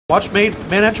Watch main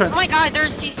entrance. Oh my god,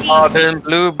 there's CC. Oh, they're in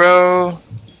blue, bro.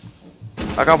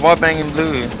 I got wall bang in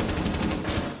blue.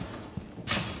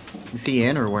 Is he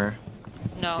in or where?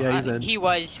 No, Yeah, he's in. he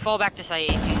was. Fall back to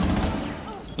site 18.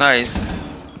 Nice.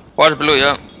 Watch blue,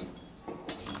 yeah.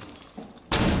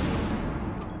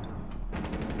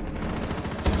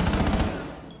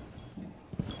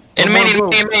 In main.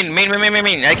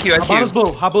 IQ. Habana's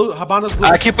blue. Habana's blue.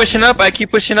 I keep pushing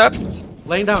up.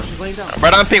 Laying down. She's laying down.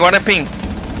 Right on ping.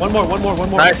 One more.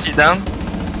 Nice, she's down.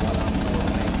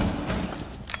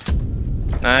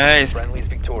 Nice. Friendly's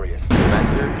victorious.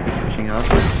 Master, he's pushing up.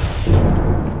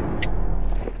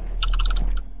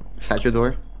 Satchel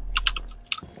door.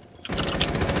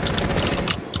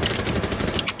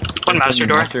 One master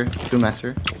door. Two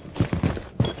master.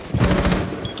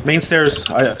 Main stairs.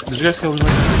 Did you guys kill him?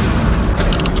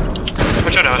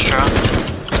 Watch out, Astra.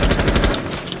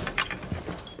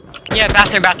 Yeah,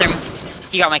 bathroom.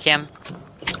 He got my cam.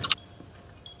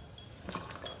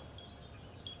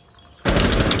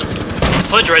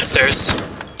 Sludge red stairs.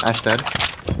 Ash dead.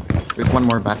 There's one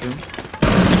more bathroom.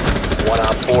 1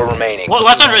 op 4 remaining. Well,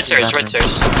 last one red stairs. Oh,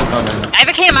 no. I have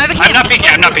a cam. I'm not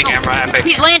peeking. I'm right. I'm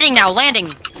He's landing now.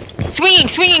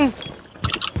 Swinging.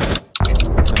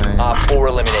 Op 4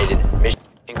 eliminated. Mission.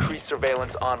 Increased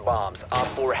surveillance on bombs. Op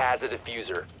 4 has a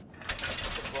diffuser.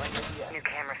 New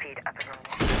camera feed up and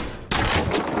running.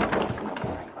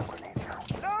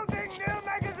 Loading new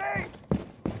magazine!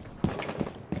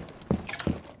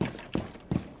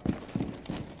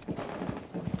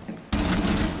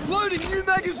 Loading new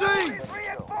magazine!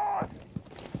 Reinforced!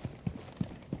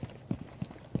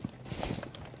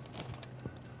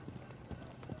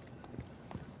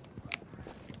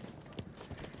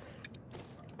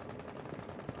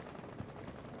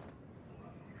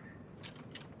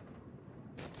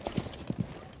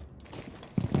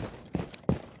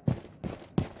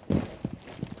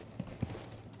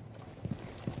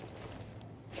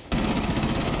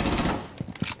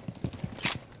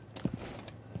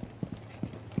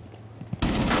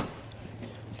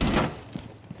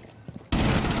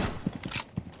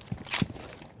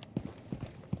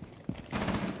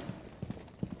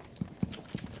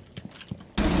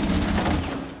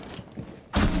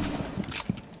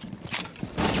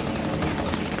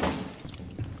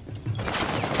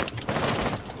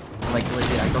 Like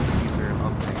legit, I got the user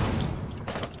up there.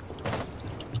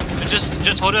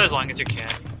 Just hold it as long as you can.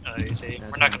 You see,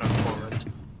 we're not gonna forward.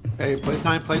 Hey,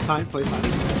 playtime.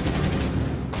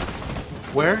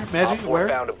 Where? Op Magic? 4 Where?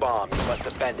 found a bomb. You must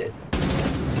defend it.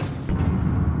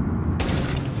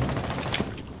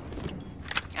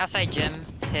 Outside gym.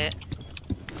 Hit.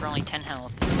 For only 10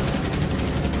 health.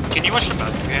 Can you watch the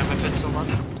bathroom cam if it's still on?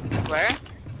 Where?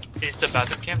 Is the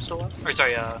bathroom cam still on? Or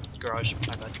sorry, garage.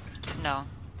 My bad. No.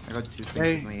 I got two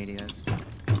Hey. things my ADS.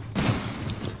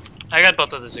 I got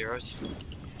both of the zeros.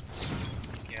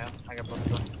 Yeah, I got both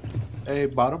of them. Hey,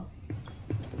 bottom.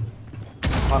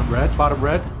 Bottom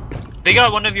red. They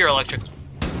got one of your electric.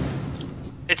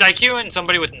 It's IQ and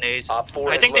somebody with an ace. Op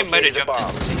 4 I think they might have has jumped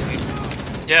located into a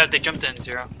CC. Yeah, they jumped in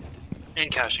zero. In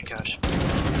cash.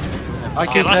 I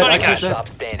killed last one in that. cash. Stop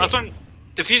standing. Last one.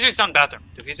 Diffuser's down bathroom.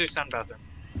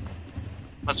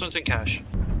 Last one's in cash.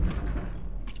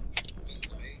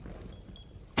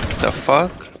 The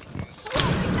fuck?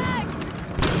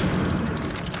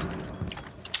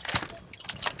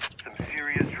 Some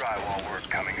serious drywall work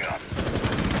coming up.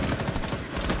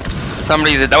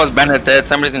 Somebody that was Bennett dead.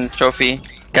 Somebody's in trophy.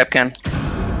 Capcan.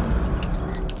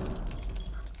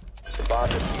 The bomb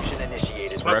diffusion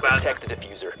initiated. Smoke Protect bathroom. the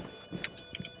diffuser.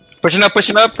 Pushing up.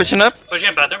 Pushing in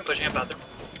bathroom.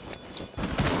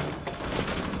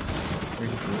 We're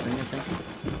defusing, I think.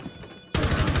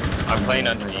 I'm playing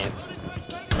underneath.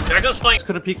 There goes flank.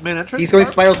 Could have peeked main entrance. He's going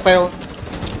spiral.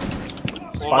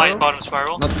 Well, my bottom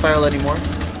spiral. Not spiral anymore.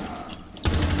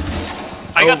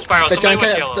 I got spiral. Somebody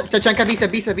was yellow. Tachanka,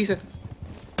 Bisa.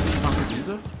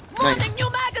 Nice. New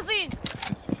magazine!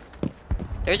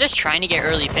 They're just trying to get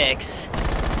early picks.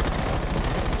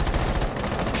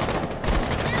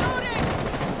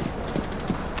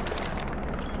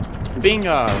 Being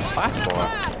classical.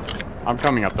 I'm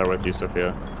coming up there with you,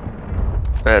 Sophia.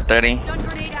 30. Stun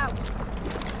grenade out!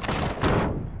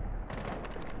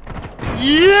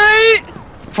 Yeet!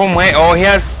 From where? Oh, he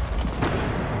has.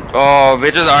 Oh,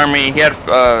 Vigil's army. He had.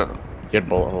 Get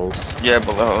bullet holes. Yeah,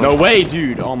 bullet holes. No way,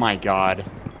 dude. Oh my god.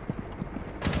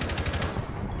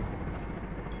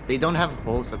 They don't have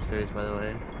holes upstairs, by the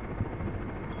way.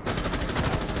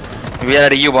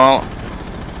 Yeah, you won't.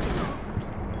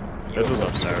 This was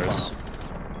upstairs.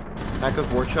 Back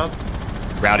of workshop.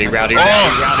 Rowdy.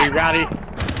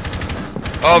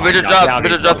 Oh, Vigil dropped.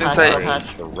 Vigil dropped Patch, inside. patch.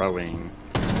 Throwing.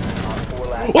 4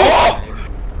 last.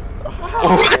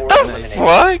 What the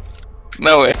fuck?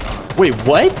 No way. Wait,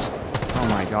 what? Oh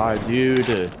my god, dude.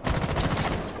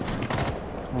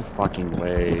 No fucking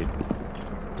way.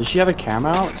 Does she have a cam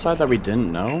outside that we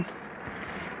didn't know?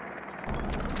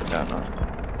 No, no.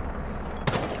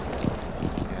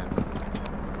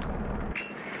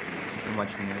 I'm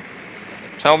watching it.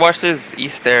 So watch this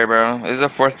east there, bro. This is the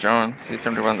 4th drone. See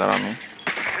somebody runs out on me.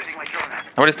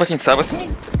 Somebody's pushing sub with me?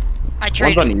 I One's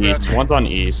traded. on east, one's on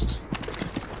east.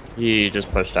 He just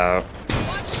pushed out.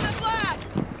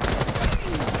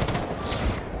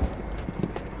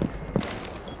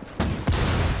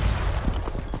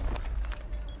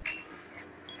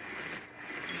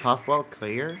 Half wall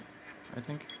clear, I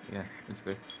think. Yeah, it's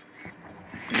clear.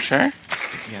 You sure?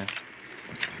 Yeah.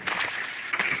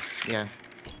 Yeah.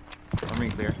 Armory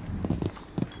clear.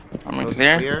 I'm Close is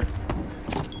clear. clear.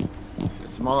 The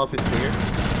small office clear.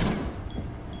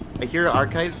 I hear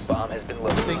archives. Bomb has been I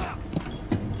located. think.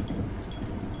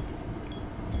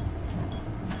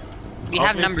 We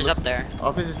have Office numbers looks- up there.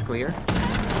 Office is clear.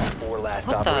 4 last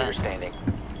What the- operator standing.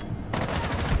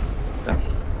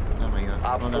 Oh my god.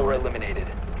 Op Oh, no, 4 right. eliminated.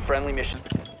 Friendly mission.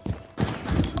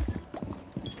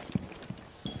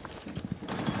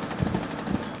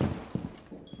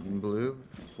 Blue,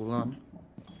 full on.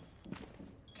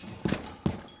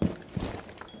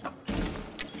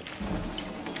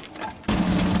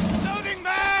 Loading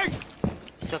mag!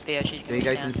 Sophia, she's So gonna you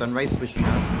guys in stand. Sunrise pushing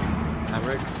up.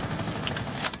 Maverick.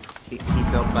 He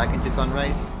fell back into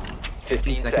Sunrise.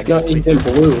 15 seconds. seconds. He's in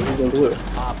blue. He's in blue.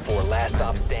 Op 4 last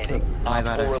op standing. My Op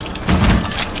bad. 4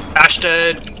 Ash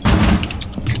dead.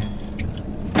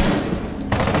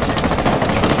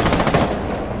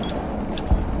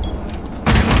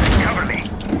 Cover me.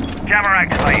 Jammer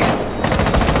activate.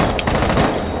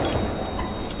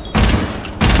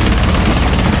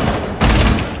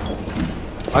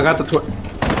 I got the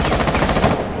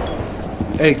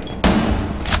Hey.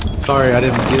 Sorry, I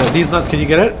didn't see that. These nuts, can you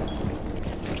get it?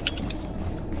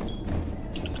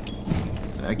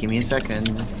 Give me a second.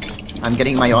 I'm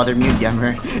getting my other mute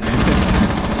jammer.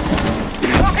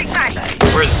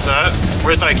 Where's that?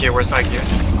 Where's IQ? Where's IQ?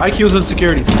 IQ's in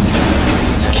security.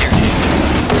 Security.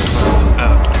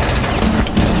 Oh.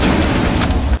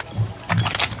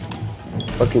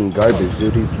 Fucking garbage,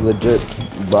 dude. He's legit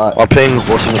bot. I'm ping,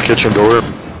 what's in the kitchen door?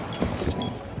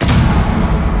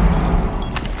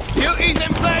 Duty's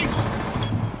in place!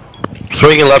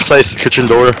 Swinging left side kitchen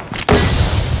door.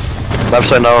 Left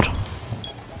side now.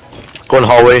 Going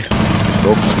hallway.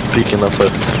 Nope, peeking left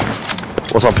side.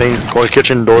 What's on ping? Going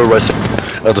kitchen door, right side.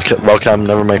 The well cam,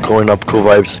 never mind. Going up, cool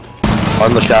vibes.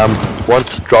 On the cam.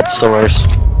 Once dropped somewhere.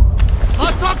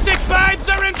 Our toxic vibes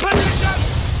are in position!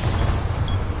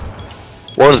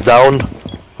 One's down.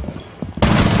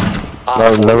 Op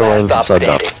No, 4 never last mind. op Side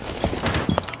down.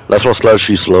 standing. Last one slouch,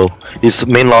 she's slow. He's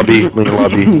main lobby,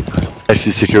 Next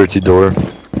to security door.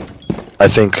 I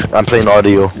think. I'm playing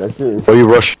audio. That's it. Or you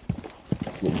rush.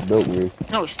 It's built weird.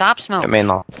 No, stop smoke. Main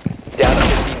law. Down to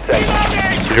 15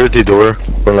 seconds. Security door.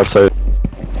 On left side.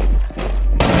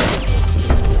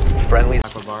 Friendly.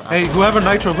 Aqua bar. Hey, who have a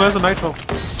nitro? Who has a nitro?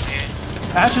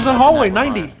 Ash is in hallway,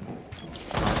 90. Aqua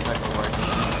bar.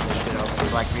 Shit else.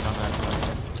 Black green on that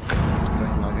one.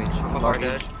 Going luggage. bar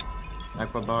dead.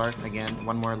 Aqua bar again.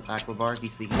 One more aqua bar.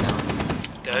 He's speaking now.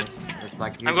 Dead. Nice. That's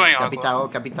black green. I'm going aqua.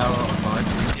 Capitao on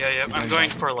bar. Yeah, I'm going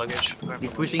for luggage. I'm going He's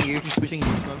for pushing you. He's pushing you.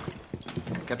 Smoke.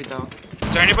 Capitao. luggage.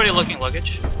 Is there anybody looking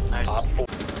luggage? Nice. Op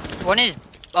 4 One is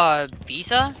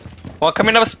Visa. Well,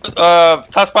 coming up,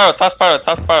 top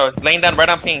spiral. Laying down right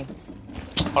on ping.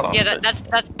 Hold on. Yeah, that's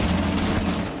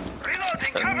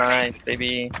Nice,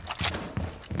 baby.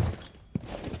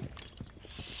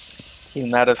 He's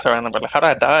mad at surrounding, but like, how did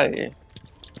I die?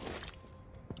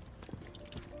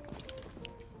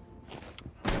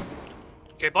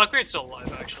 Okay, Blackbeard's still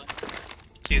alive, actually.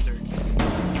 Teaser. You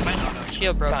might not actually.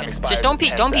 shield Time broken. expires Just don't in peek.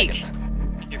 10 Don't peek.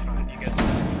 seconds. You're fine, you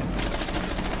guys.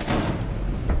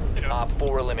 You know, Op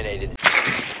 4 eliminated.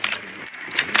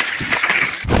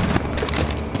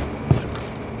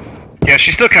 Yeah,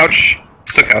 she's still couch.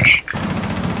 Still couch.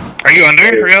 Are you under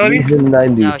reality? Legion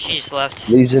 90. No, she just left.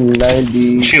 Legion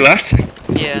 90. She left?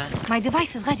 Yeah. My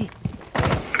device is ready.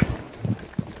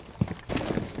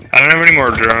 I don't have any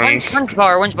more drones.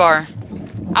 One's bar.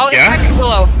 Oh, it's Yeah? back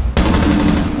below.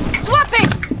 Swapping!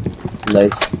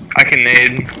 Nice. I can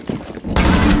nade.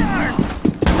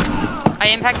 I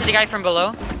impacted the guy from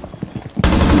below.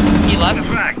 He left.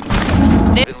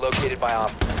 Been located by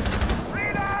Op.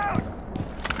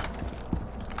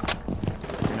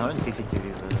 You're not in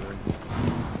CCTV, by the way.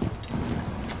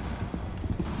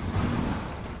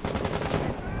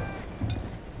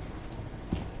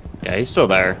 Yeah, he's still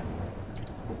there.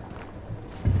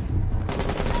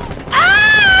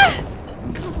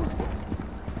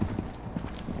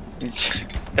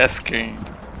 That screen.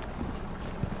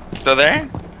 Still there?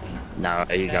 No,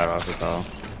 he got off the ball.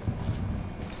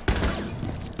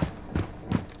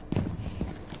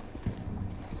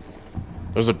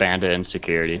 There's a bandit in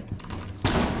security.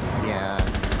 Yeah.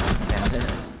 Bandit.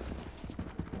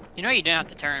 You know you didn't have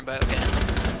to turn, but okay.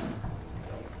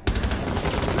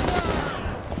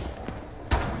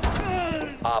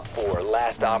 Op 4,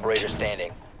 last operator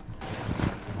standing.